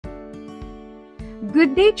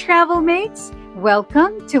Good day, travel mates!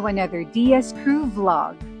 Welcome to another DS Crew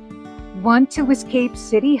vlog. Want to escape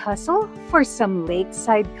city hustle for some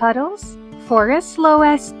lakeside cuddles? For as low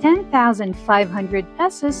as 10,500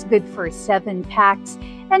 pesos, good for 7 packs,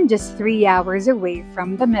 and just 3 hours away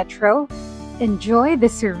from the metro, enjoy the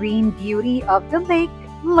serene beauty of the lake,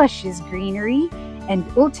 luscious greenery, and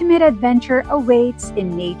ultimate adventure awaits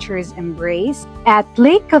in nature's embrace at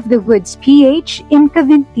Lake of the Woods PH in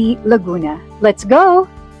Cavinti Laguna. Let's go!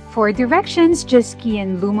 For directions, just key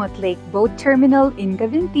in Lumot Lake Boat Terminal in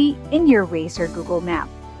Cavinti in your Waze or Google Map.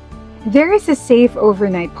 There is a safe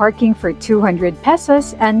overnight parking for 200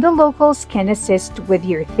 pesos and the locals can assist with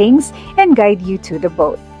your things and guide you to the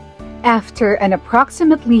boat. After an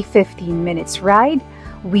approximately 15 minutes ride,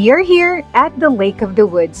 we are here at the Lake of the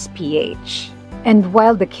Woods PH. And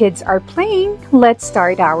while the kids are playing, let's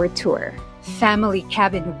start our tour. Family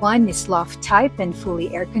Cabin 1 is loft type and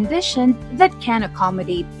fully air-conditioned that can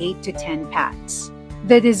accommodate 8 to 10 packs.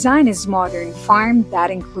 The design is modern farm that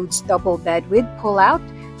includes double bed with pull-out,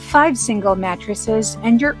 5 single mattresses,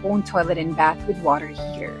 and your own toilet and bath with water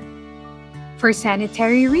heater. For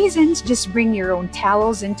sanitary reasons, just bring your own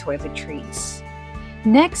towels and toiletries.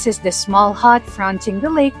 Next is the small hut fronting the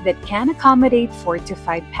lake that can accommodate 4 to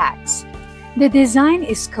 5 packs. The design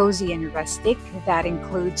is cozy and rustic that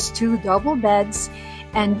includes 2 double beds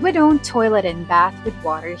and with own toilet and bath with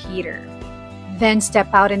water heater. Then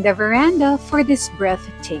step out in the veranda for this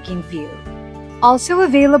breathtaking view. Also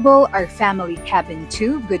available are Family Cabin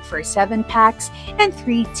 2, good for 7 packs, and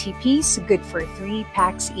 3 teepees, good for 3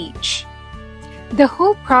 packs each. The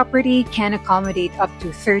whole property can accommodate up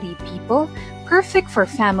to 30 people, perfect for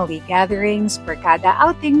family gatherings, barkada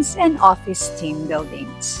outings, and office team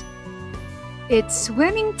buildings. It's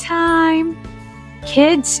swimming time!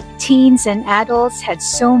 Kids, teens, and adults had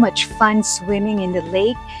so much fun swimming in the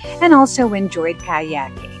lake and also enjoyed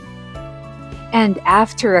kayaking. And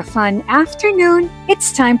after a fun afternoon,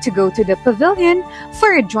 it's time to go to the pavilion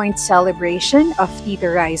for a joint celebration of Tito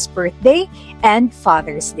Rai's birthday and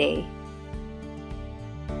Father's Day.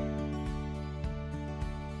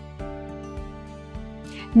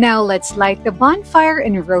 Now let's light the bonfire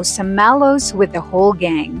and roast some mallows with the whole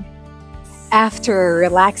gang. After a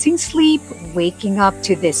relaxing sleep, waking up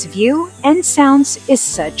to this view and sounds is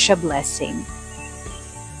such a blessing.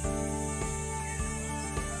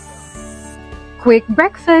 Quick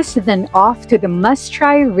breakfast, then off to the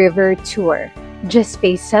must-try river tour. Just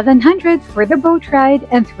pay 700 for the boat ride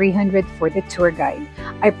and 300 for the tour guide.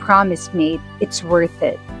 I promise, mate, it's worth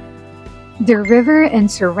it. The river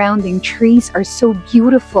and surrounding trees are so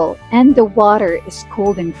beautiful and the water is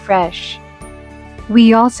cold and fresh.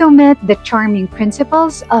 We also met the charming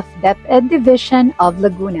principals of DepEd Division of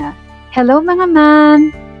Laguna. Hello mga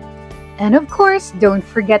ma'am! And of course, don't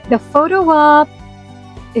forget the photo op!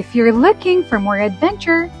 If you're looking for more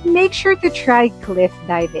adventure, make sure to try cliff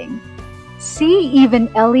diving. See, even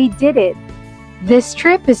Ellie did it! This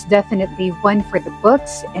trip is definitely one for the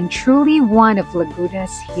books and truly one of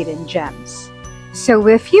Laguna's hidden gems. So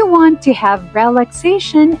if you want to have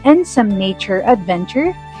relaxation and some nature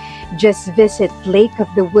adventure, just visit Lake of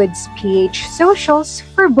the Woods PH socials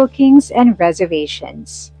for bookings and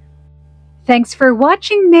reservations. Thanks for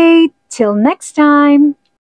watching, mate! Till next time!